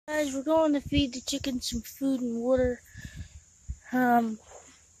guys, we're going to feed the chickens some food and water.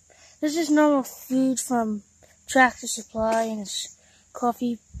 This is normal food from Tractor Supply, and it's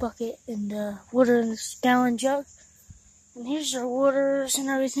coffee bucket and water in this gallon jug. And here's their waters and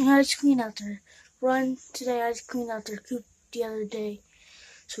everything. I just cleaned out their run today. I just cleaned out their coop the other day.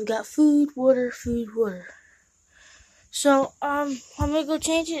 So we got food, water, food, water. So I'm gonna go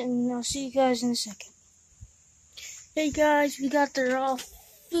change it, and I'll see you guys in a second. Hey guys, we got their all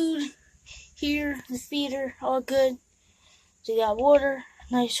food here, the feeder, all good. So we got water,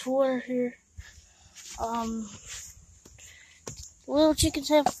 nice water here. Little chickens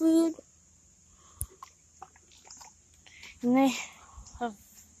have food, and they have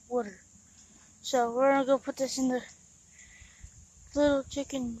water. So we're gonna go put this in the little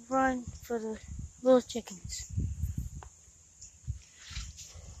chicken run for the little chickens.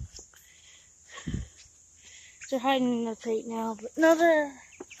 They're hiding in the crate now, but no, they're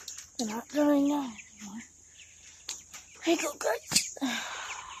not going now anymore. Here you go, guys.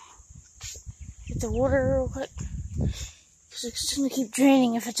 Get the water real quick, because it's gonna keep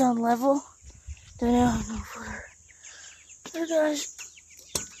draining if it's on level. Then I don't have no water. There, guys.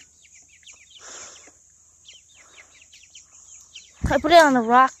 I put it on a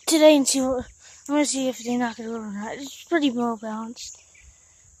rock today and see what. I'm gonna see if they knock it over or not. It's pretty well balanced,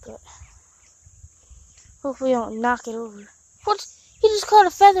 but hopefully, I don't knock it over. What? He just caught a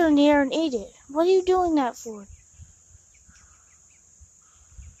feather in the air and ate it. What are you doing that for?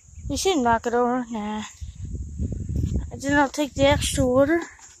 You shouldn't knock it over. Nah. And then I'll take the extra water,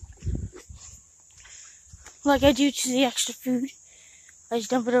 like I do to the extra food. I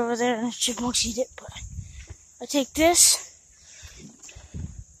just dump it over there and the chipmunks eat it. But I take this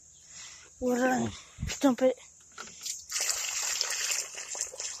water and dump it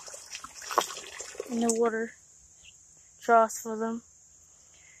in the water trough for them.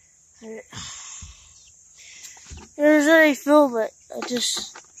 It was already full, but I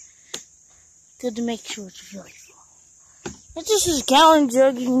just good to make sure it's really full. It's just this gallon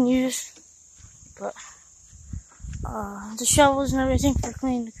jug you can use, but the shovels and everything for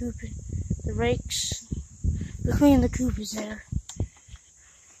cleaning the coop, the rakes for cleaning the coop is there.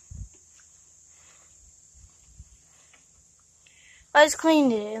 I just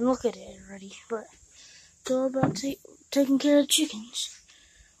cleaned it and look at it already, but it's all about taking care of the chickens.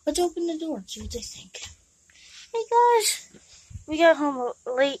 Let's open the door and see what they think. Hey guys, we got home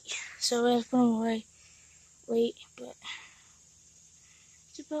late, so we had to put them away late, but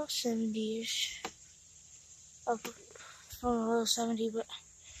it's about 70-ish. I don't know, a little 70, but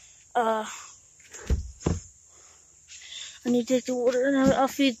I need to take the water and I'll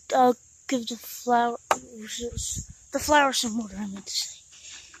give the flowers some water, I meant to say.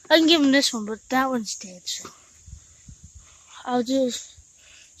 I can give them this one, but that one's dead, so I'll do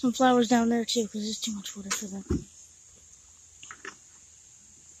some flowers down there too, because it's too much water for them.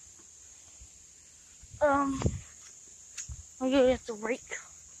 I'm gonna get the rake.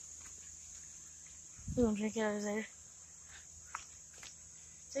 We're gonna drink it out of there.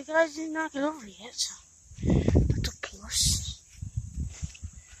 The guys didn't knock it over yet, so that's a plus.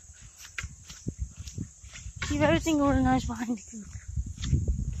 Keep everything organized behind the coop.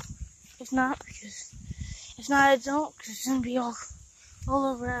 If not, I don't, because it's gonna be all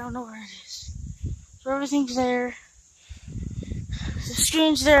over. I don't know where it is. So everything's there. The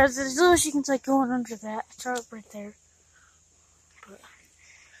screen's there. There's little chickens like going under that tarp right there. But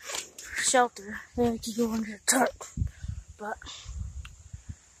for shelter, they like to go under the tarp. But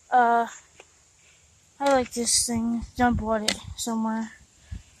I like this thing. John bought it somewhere.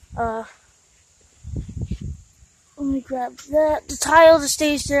 Let me grab that. The tile that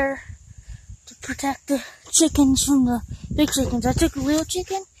stays there to protect the chickens from the big chickens. I took a little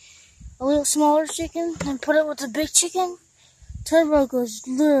chicken, a little smaller chicken, and put it with the big chicken. Turbo goes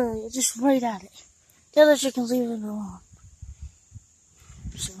literally just right at it. The other chickens leave it alone.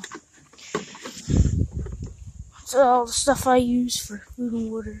 So that's all the stuff I use for food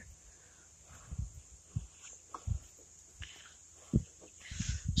and water.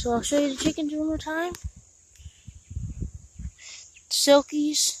 So I'll show you the chickens one more time.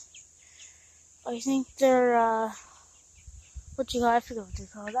 Silkies. I think they're I forget what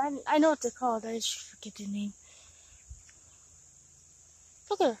they're called. I know what they're called, I just forget their name.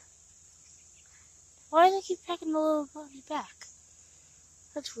 Look at her. Why do they keep pecking the little puppy back?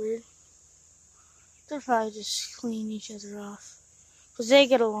 That's weird. They're probably just cleaning each other off. Because they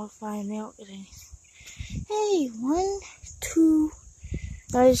get along fine, they don't get anything. Hey, 1, 2.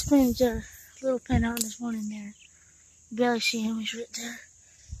 I just cleaned their little pen out and there's one in there. You barely see him, he's right there.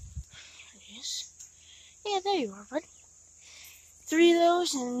 There he is. Yeah, there you are, bud. 3 of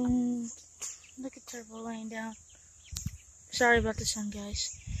those, and look at Turbo laying down. Sorry about the sun,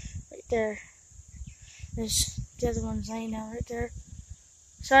 guys. Right there. There's the other one's laying down right there.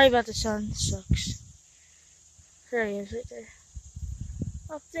 Sorry about the sun. It sucks. There he is, right there.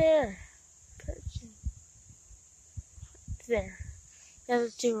 Up there. Perching. There. The other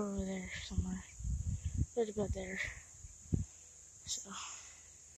two are over there somewhere. Right about there. So.